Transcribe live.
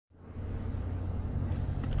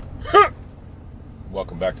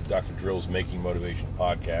Welcome back to Dr. Drill's Making Motivation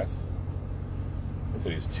Podcast.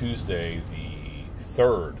 Today is Tuesday, the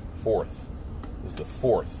 4th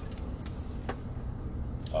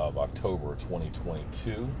of October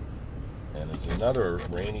 2022, and it's another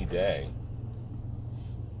rainy day.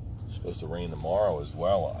 It's supposed to rain tomorrow as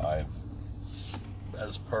well.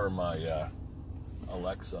 As per my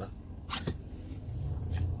Alexa.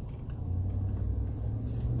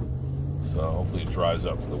 So hopefully it dries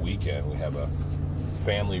up for the weekend. We have a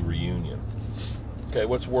family reunion. Okay,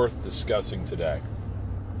 what's worth discussing today?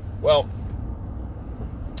 Well,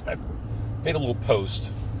 I made a little post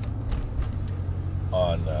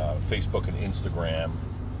on Facebook and Instagram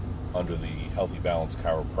under the Healthy Balance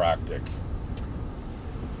Chiropractic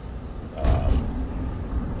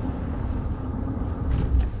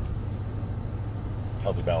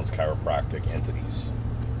Healthy Balance Chiropractic entities.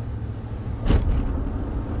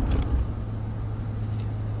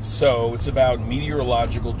 So it's about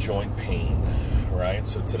meteorological joint pain, right?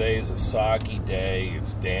 So today is a soggy day.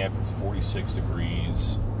 It's damp. It's 46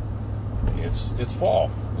 degrees. It's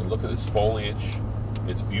fall. I mean, look at this foliage.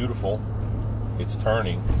 It's beautiful. It's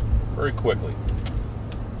turning very quickly.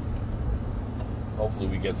 Hopefully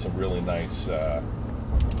we get some really nice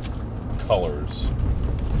colors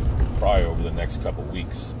probably over the next couple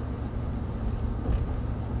weeks.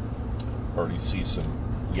 Already see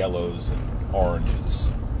some yellows and oranges.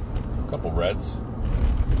 Couple reds.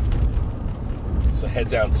 So head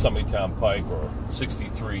down Summitown Pike or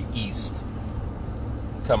 63 East,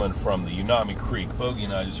 coming from the Unami Creek. Bogey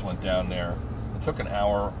and I just went down there and took an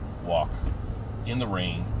hour walk in the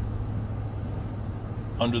rain,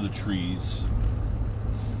 under the trees,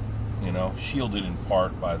 shielded in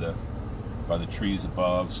part by the trees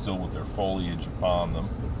above, still with their foliage upon them,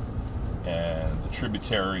 and the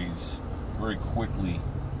tributaries very quickly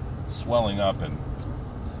swelling up and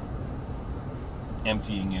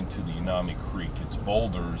emptying into the Unami Creek. Its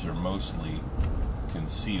boulders are mostly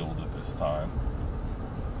concealed at this time.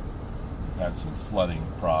 We've had some flooding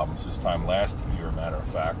problems this time last year, matter of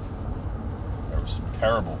fact. There was some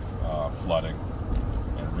terrible flooding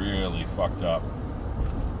and really fucked up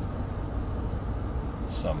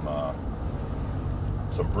some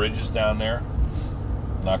bridges down there,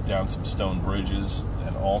 knocked down some stone bridges,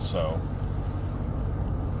 and also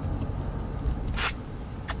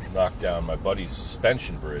knocked down my buddy's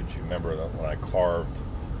suspension bridge. You remember that when I carved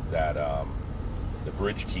that, the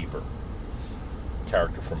bridge keeper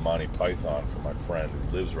character from Monty Python for my friend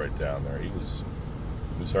who lives right down there. He was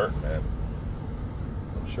hurting, man.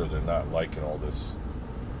 I'm sure they're not liking all these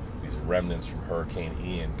remnants from Hurricane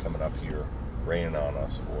Ian coming up here, raining on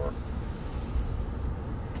us for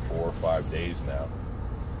 4 or 5 days now.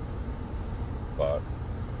 But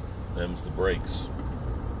them's the breaks.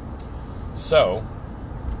 So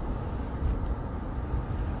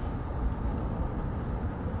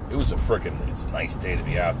it's a nice day to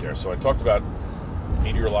be out there. So I talked about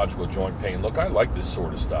meteorological joint pain. Look, I like this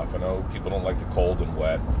sort of stuff. I know people don't like the cold and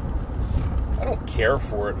wet. I don't care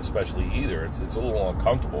for it especially either. It's a little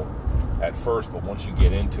uncomfortable at first, but once you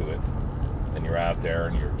get into it and you're out there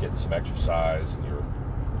and you're getting some exercise and you're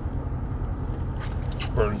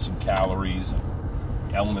burning some calories and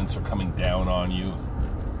the elements are coming down on you,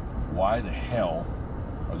 why the hell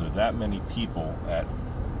are there that many people at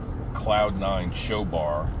Cloud 9 Show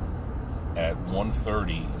Bar at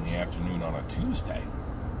 1:30 in the afternoon on a Tuesday?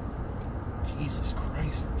 Jesus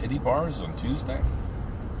Christ. Titty bars on Tuesday?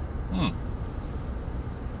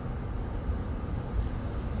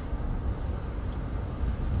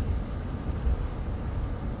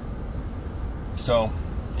 So,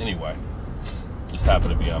 anyway, just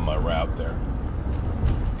happened to be on my route there.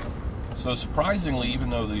 So surprisingly, even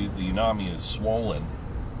though the Unami is swollen,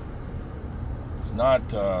 it's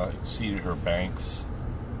not exceeded her banks,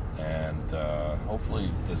 and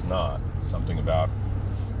hopefully does not. Something about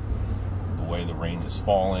the way the rain is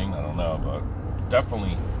falling, I don't know, but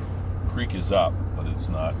definitely creek is up, but it's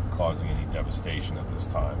not causing any devastation at this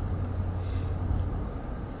time.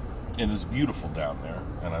 And it's beautiful down there,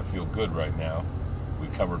 and I feel good right now. We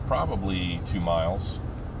covered probably 2 miles,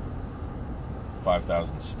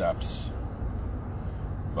 5,000 steps.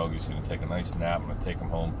 Bogey's going to take a nice nap. I'm going to take him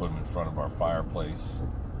home, put him in front of our fireplace,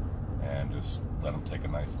 and just let him take a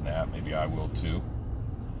nice nap. Maybe I will too.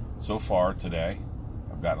 So far today,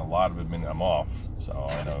 I've gotten a lot of admin. I'm off, so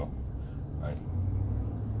I know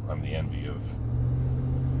I'm the envy of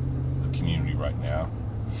the community right now.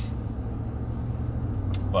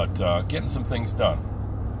 But getting some things done.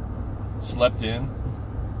 Slept in.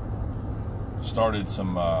 Started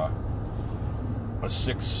some a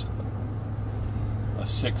six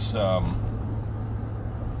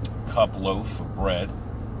cup loaf of bread,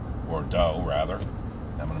 or dough rather.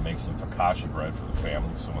 I'm going to make some focaccia bread for the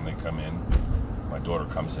family, so when they come in, my daughter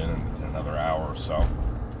comes in another hour or so.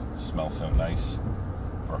 It smells so nice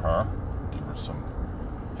for her. Give her some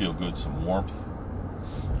feel good, some warmth.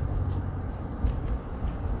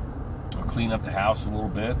 I'll clean up the house a little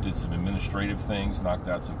bit, did some administrative things, knocked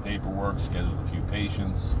out some paperwork, scheduled a few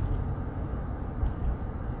patients.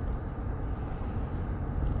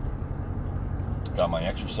 Got my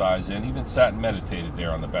exercise in, even sat and meditated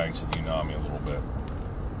there on the banks of the Unami a little bit.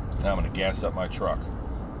 Now I'm going to gas up my truck.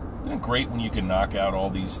 Isn't it great when you can knock out all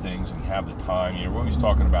these things and you have the time? We're always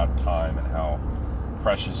talking about time and how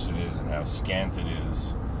precious it is and how scant it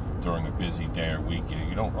is during a busy day or week.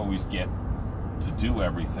 You don't always get to do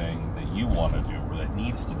everything that you want to do or that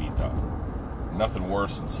needs to be done. Nothing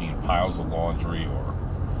worse than seeing piles of laundry or,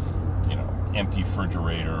 empty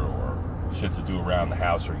refrigerator or shit to do around the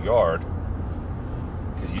house or yard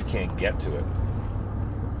because you can't get to it.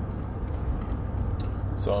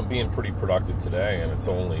 So I'm being pretty productive today,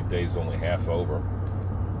 and day's only half over.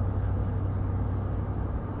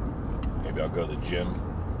 Maybe I'll go to the gym,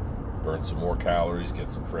 burn some more calories,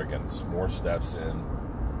 get some more steps in.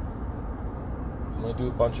 I'm going to do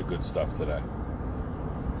a bunch of good stuff today.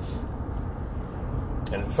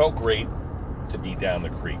 And it felt great to be down the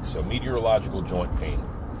creek. So meteorological joint pain.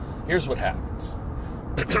 Here's what happens.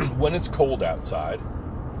 When it's cold outside,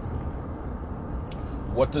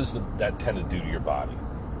 what does that tend to do to your body?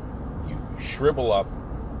 You shrivel up,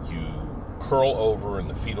 you curl over in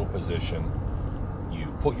the fetal position, you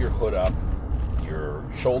put your hood up, your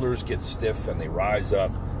shoulders get stiff and they rise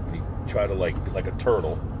up, and you try to, like a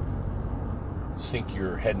turtle, sink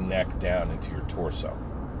your head and neck down into your torso.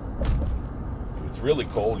 If it's really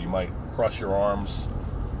cold, you might cross your arms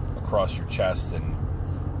across your chest and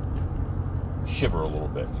shiver a little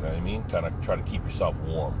bit, you know what I mean? Kind of try to keep yourself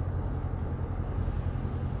warm.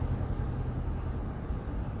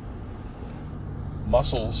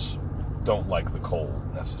 Muscles don't like the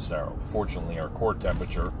cold necessarily. Fortunately, our core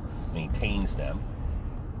temperature maintains them,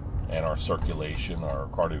 and our circulation, our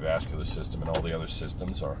cardiovascular system, and all the other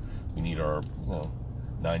systems we need our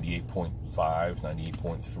 98.5,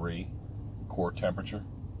 98.3 core temperature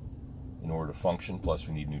in order to function. Plus,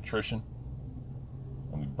 we need nutrition,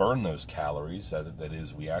 and we burn those calories. That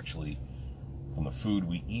is, we actually, from the food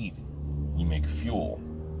we eat, we make fuel,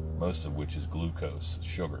 most of which is glucose,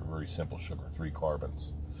 sugar, very simple sugar, 3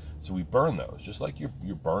 carbons. So we burn those, just like you're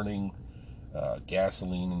burning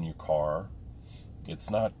gasoline in your car. It's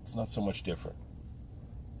not so much different.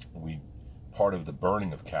 Part of the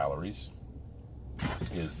burning of calories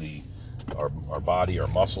is our body, our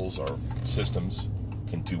muscles, our systems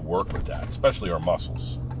can do work with that, especially our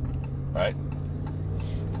muscles, right?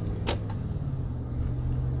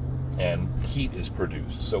 And heat is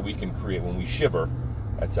produced, so we can create, when we shiver,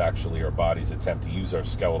 that's actually our body's attempt to use our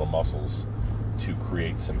skeletal muscles to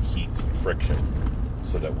create some heat, some friction,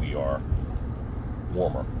 so that we are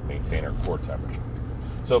warmer, maintain our core temperature.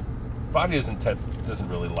 So body doesn't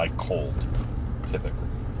really like cold, typically,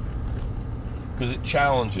 because it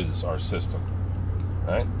challenges our system,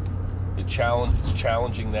 right? It's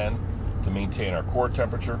challenging then to maintain our core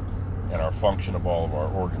temperature and our function of all of our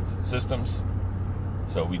organs and systems.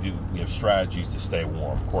 So we have strategies to stay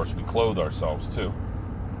warm. Of course, we clothe ourselves too.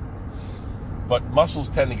 But muscles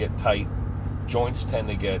tend to get tight, joints tend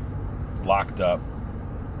to get locked up,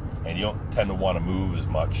 and you don't tend to want to move as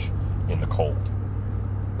much in the cold.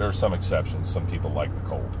 There are some exceptions. Some people like the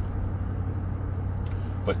cold.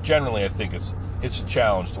 But generally, I think it's a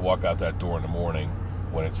challenge to walk out that door in the morning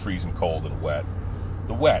when it's freezing cold and wet.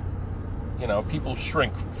 The wet, people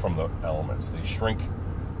shrink from the elements. They shrink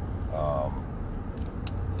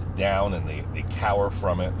down, and they cower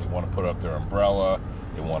from it. They want to put up their umbrella.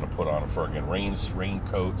 They want to put on a friggin'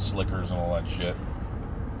 raincoat, slickers, and all that shit.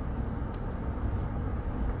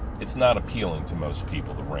 It's not appealing to most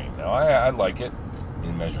people, the rain. Now, I like it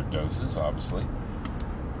in measured doses, obviously.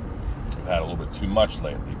 I've had a little bit too much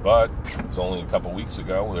lately, but it was only a couple weeks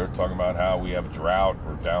ago they were talking about how we have a drought,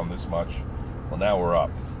 we're down this much. Well, now we're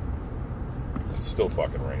up. It's still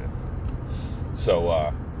fucking raining.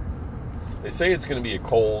 So, they say it's going to be a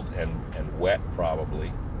cold and wet,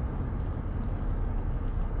 probably,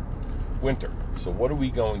 winter. So what are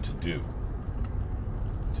we going to do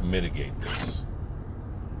to mitigate this?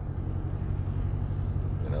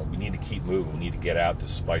 We need to keep moving. We need to get out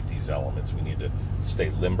despite these elements. We need to stay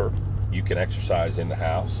limber. You can exercise in the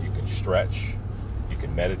house. You can stretch. You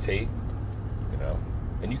can meditate.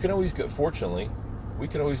 And you can always go, fortunately, we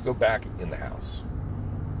can always go back in the house.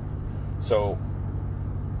 So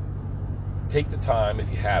take the time,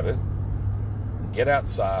 if you have it, get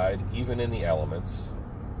outside, even in the elements,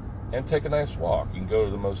 and take a nice walk. You can go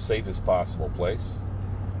to the most safest possible place.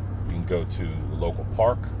 You can go to the local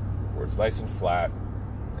park where it's nice and flat,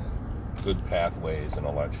 good pathways and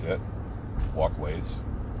all that shit, walkways.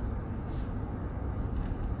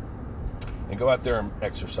 And go out there and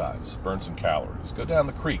exercise, burn some calories. Go down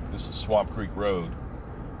the creek. This is Swamp Creek Road,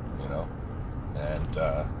 and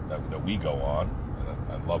that we go on.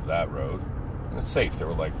 And I love that road. And it's safe. There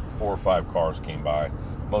were like 4 or 5 cars came by,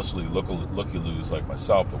 mostly looky-loos like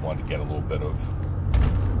myself that wanted to get a little bit of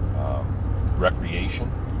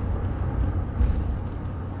recreation,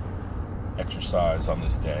 exercise on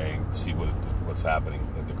this day, see what's happening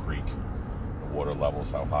at the creek, the water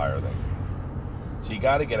levels, how high are they. So you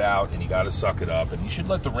got to get out and you got to suck it up, and you should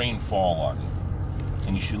let the rain fall on you,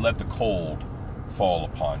 and you should let the cold fall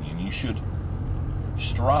upon you, and you should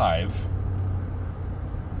strive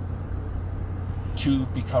to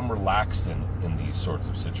become relaxed in these sorts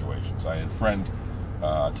of situations. I had a friend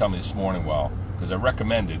tell me this morning, because I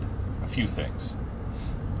recommended a few things,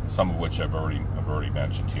 some of which I've already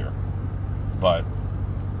mentioned here, but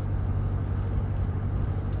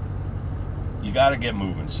you got to get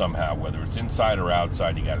moving somehow, whether it's inside or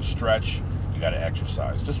outside. You got to stretch, you got to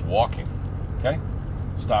exercise. Just walking, okay?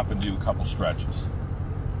 Stop and do a couple stretches.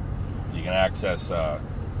 You can access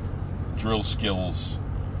drill skills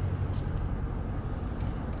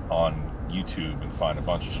on YouTube and find a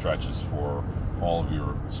bunch of stretches for all of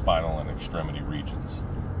your spinal and extremity regions.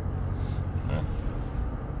 Okay?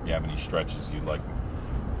 If you have any stretches you'd like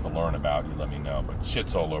to learn about, you let me know. But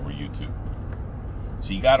shit's all over YouTube.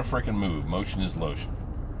 So you got to freaking move. Motion is lotion.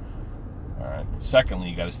 All right. Secondly,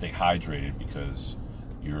 you got to stay hydrated, because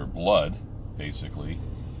your blood basically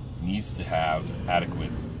needs to have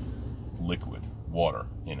adequate liquid, water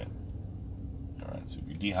in it. All right. So if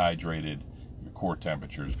you're dehydrated, your core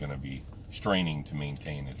temperature is going to be straining to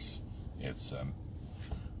maintain its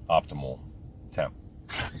optimal temp.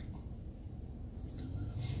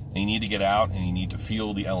 And you need to get out and you need to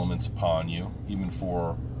feel the elements upon you, even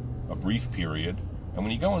for a brief period. And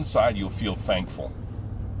when you go inside, you'll feel thankful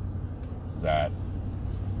that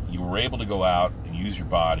you were able to go out and use your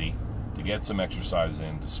body to get some exercise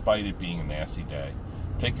in, despite it being a nasty day.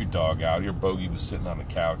 Take your dog out. Your Bogey was sitting on the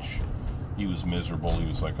couch. He was miserable. He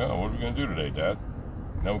was like, oh, what are we going to do today, Dad?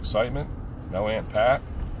 No excitement? No Aunt Pat?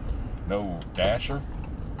 No Dasher?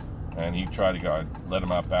 And he tried to go, let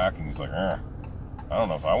him out back, and he's like, I don't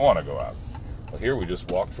know if I want to go out. Well, here we just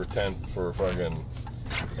walked for fucking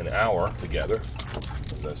an hour together,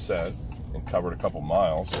 as I said, and covered a couple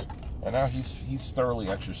miles. And now he's thoroughly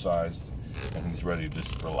exercised, and he's ready to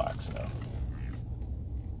just relax now.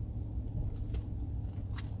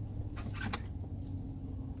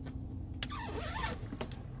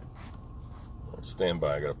 Stand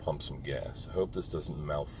by, I gotta pump some gas. I hope this doesn't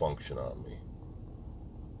malfunction on me.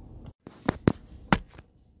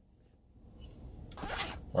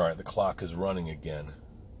 Alright, the clock is running again.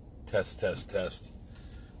 Test, test, test.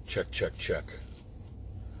 Check, check, check.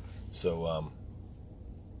 So,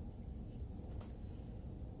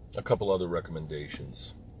 a couple other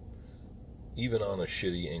recommendations. Even on a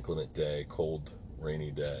shitty, inclement day, cold,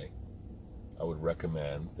 rainy day, I would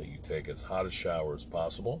recommend that you take as hot a shower as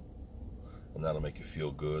possible. And that'll make you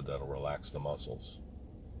feel good. That'll relax the muscles.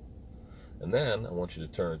 And then I want you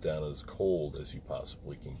to turn it down as cold as you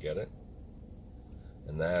possibly can get it.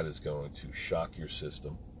 And that is going to shock your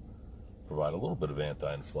system, provide a little bit of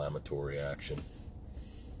anti-inflammatory action,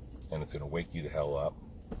 and it's going to wake you the hell up.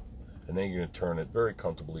 And then you're going to turn it very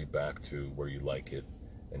comfortably back to where you like it,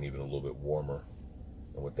 and even a little bit warmer.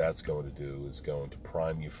 And what that's going to do is going to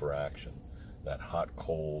prime you for action. That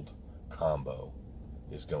hot-cold combo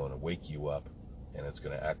is going to wake you up, and it's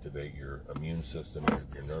going to activate your immune system,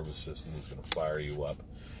 your nervous system is going to fire you up,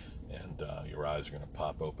 and your eyes are going to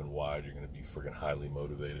pop open wide. You're going to be freaking highly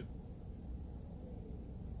motivated.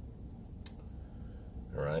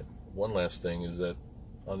 All right. One last thing is that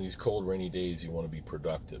on these cold, rainy days, you want to be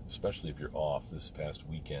productive, especially if you're off. This past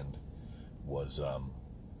weekend was, all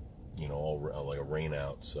like a rain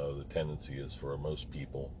out, so the tendency is for most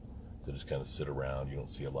people to just kind of sit around. You don't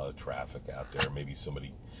see a lot of traffic out there. Maybe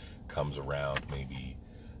somebody comes around maybe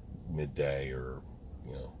midday or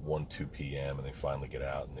 1, 2 p.m. and they finally get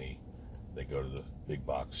out and they go to the big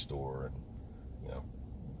box store and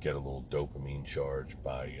get a little dopamine charge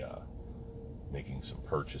by making some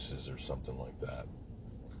purchases or something like that.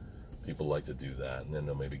 People like to do that, and then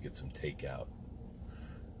they'll maybe get some takeout.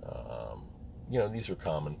 These are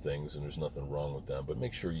common things, and there's nothing wrong with them, but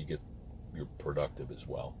make sure you're productive as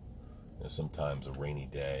well. Sometimes a rainy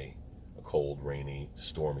day, a cold, rainy,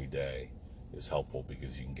 stormy day is helpful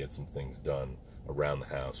because you can get some things done around the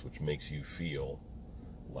house, which makes you feel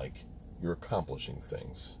like you're accomplishing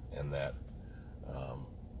things, and that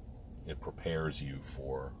it prepares you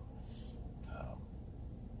for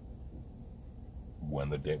when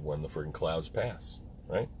the freaking clouds pass,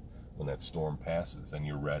 right? When that storm passes, then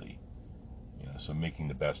you're ready. So making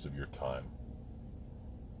the best of your time.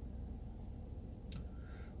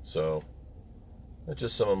 So that's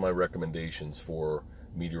just some of my recommendations for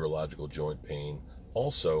meteorological joint pain.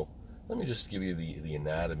 Also, let me just give you the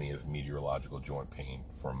anatomy of meteorological joint pain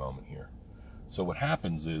for a moment here. So what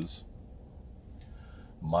happens is,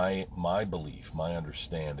 my belief, my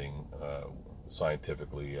understanding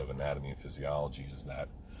scientifically of anatomy and physiology is that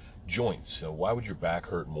joints, so why would your back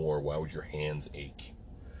hurt more? Why would your hands ache?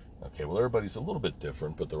 Okay, well, everybody's a little bit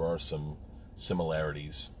different, but there are some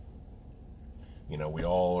similarities. We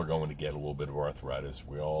all are going to get a little bit of arthritis.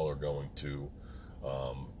 We all are going to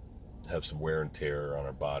have some wear and tear on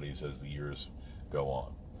our bodies as the years go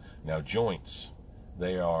on. Now, joints,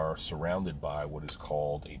 they are surrounded by what is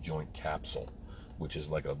called a joint capsule, which is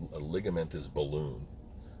like a ligamentous balloon.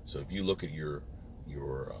 So if you look at your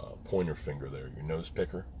pointer finger there, your nose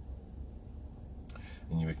picker,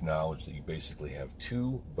 and you acknowledge that you basically have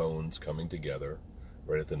two bones coming together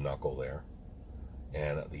right at the knuckle there.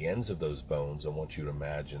 And at the ends of those bones, I want you to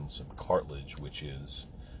imagine some cartilage, which is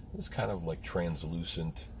this kind of like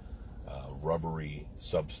translucent, rubbery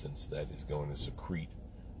substance that is going to secrete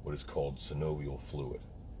what is called synovial fluid.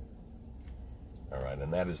 All right,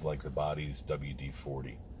 and that is like the body's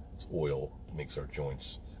WD-40. It's oil. It makes our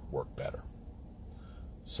joints work better.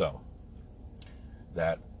 So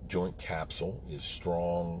that joint capsule is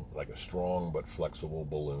strong, like a strong but flexible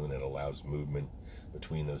balloon. It allows movement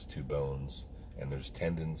between those two bones. And there's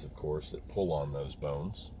tendons, of course, that pull on those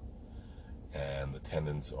bones. And the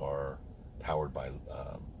tendons are powered by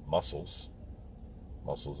muscles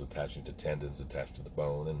attaching to tendons attached to the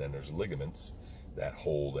bone. And then there's ligaments that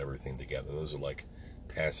hold everything together. Those are like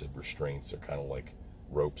passive restraints. They're kind of like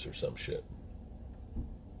ropes or some shit.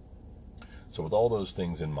 So with all those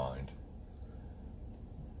things in mind,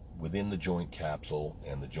 within the joint capsule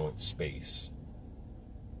and the joint space,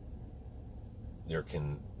 there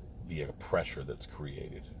can be a pressure that's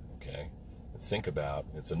created, okay? Think about,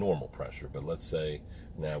 it's a normal pressure, but let's say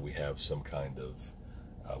now we have some kind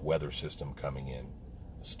of weather system coming in,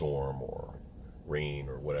 a storm or rain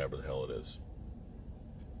or whatever the hell it is.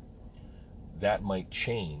 That might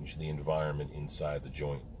change the environment inside the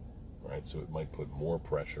joint, right? So it might put more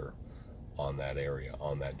pressure on that area,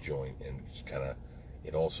 on that joint, and just kind of,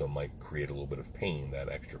 it also might create a little bit of pain, that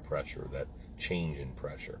extra pressure, that change in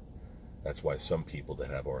pressure. That's why some people that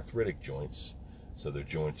have arthritic joints, so their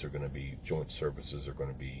joint surfaces are going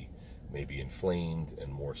to be maybe inflamed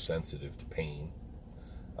and more sensitive to pain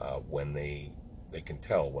when they can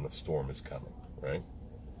tell when a storm is coming, right?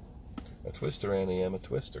 A twister, Annie, I'm a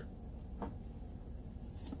twister.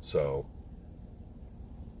 So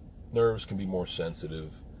nerves can be more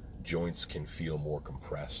sensitive. Joints can feel more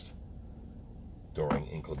compressed during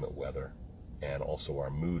inclement weather, and also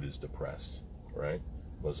our mood is depressed, right?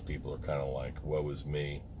 Most people are kind of like, woe is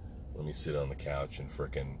me, let me sit on the couch and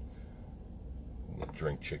frickin'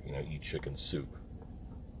 eat chicken soup,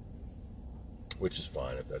 which is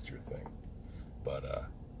fine if that's your thing. But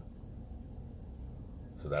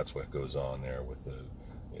so that's what goes on there with the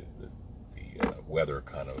weather.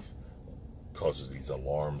 Kind of causes these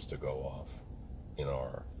alarms to go off in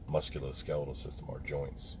our musculoskeletal system, our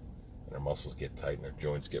joints, and our muscles get tight and our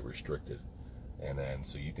joints get restricted. And then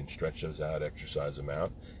so you can stretch those out, exercise them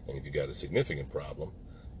out, and if you got a significant problem,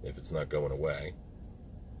 if it's not going away,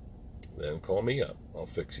 then call me up. I'll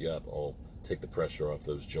fix you up. I'll take the pressure off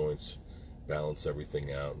those joints, balance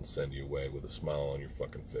everything out, and send you away with a smile on your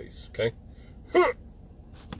fucking face, okay?